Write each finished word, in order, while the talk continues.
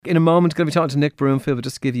In a moment, going to be talking to Nick Broomfield, but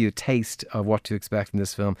just to give you a taste of what to expect from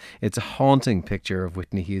this film. It's a haunting picture of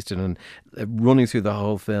Whitney Houston, and running through the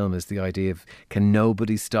whole film is the idea of, can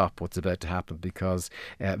nobody stop what's about to happen? Because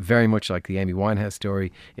very much like the Amy Winehouse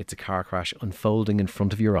story, it's a car crash unfolding in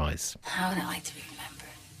front of your eyes. How would I like to be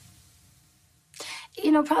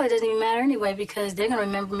remembered? Probably doesn't even matter anyway, because they're going to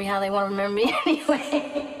remember me how they want to remember me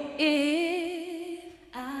anyway.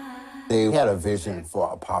 They had a vision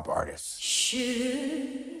for a pop artist.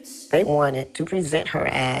 They wanted to present her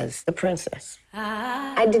as the princess.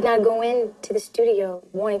 I did not go into the studio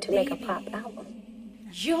wanting to make a pop album.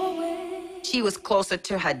 She was closer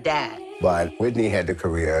to her dad. But Whitney had the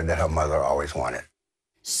career that her mother always wanted.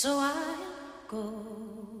 So I go.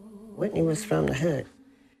 Whitney was from the hood.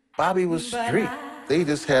 Bobby was street. They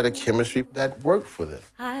just had a chemistry that worked for them.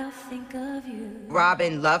 I'll think of you.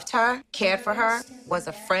 Robin loved her, cared for her, was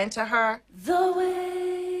a friend to her. The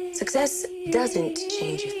way Success doesn't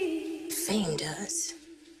change you. Fame does.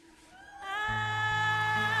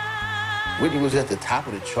 Whitney was at the top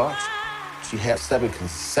of the charts. She had 7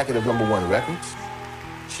 consecutive #1 records.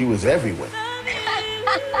 She was everywhere.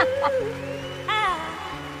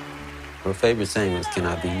 Her favorite saying was, "Can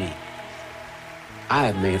I be me?" I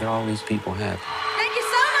have made all these people happy. Thank you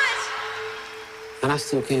so much. And I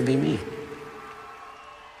still can't be me.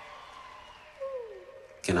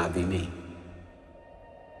 Can I be me?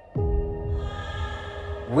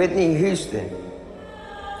 Whitney Houston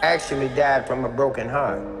actually died from a broken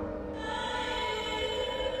heart.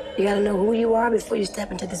 You gotta know who you are before you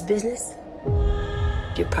step into this business.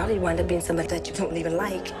 You probably wind up being somebody that you don't even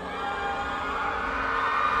like.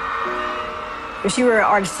 If she were an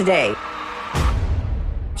artist today,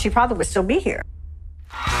 she probably would still be here.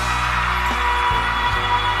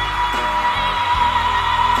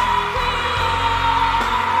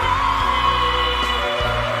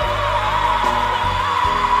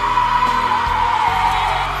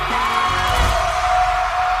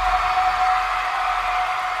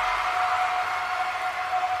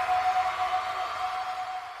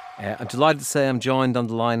 I'm delighted to say I'm joined on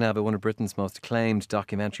the line now by one of Britain's most acclaimed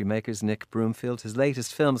documentary makers, Nick Broomfield. His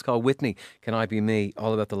latest film is called Whitney, Can I Be Me?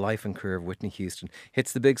 All about the life and career of Whitney Houston.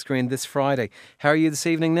 Hits the big screen this Friday. How are you this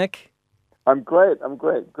evening, Nick? I'm great.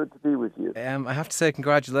 Good to be with you. I have to say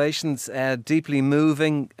congratulations. Deeply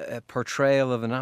moving portrayal of an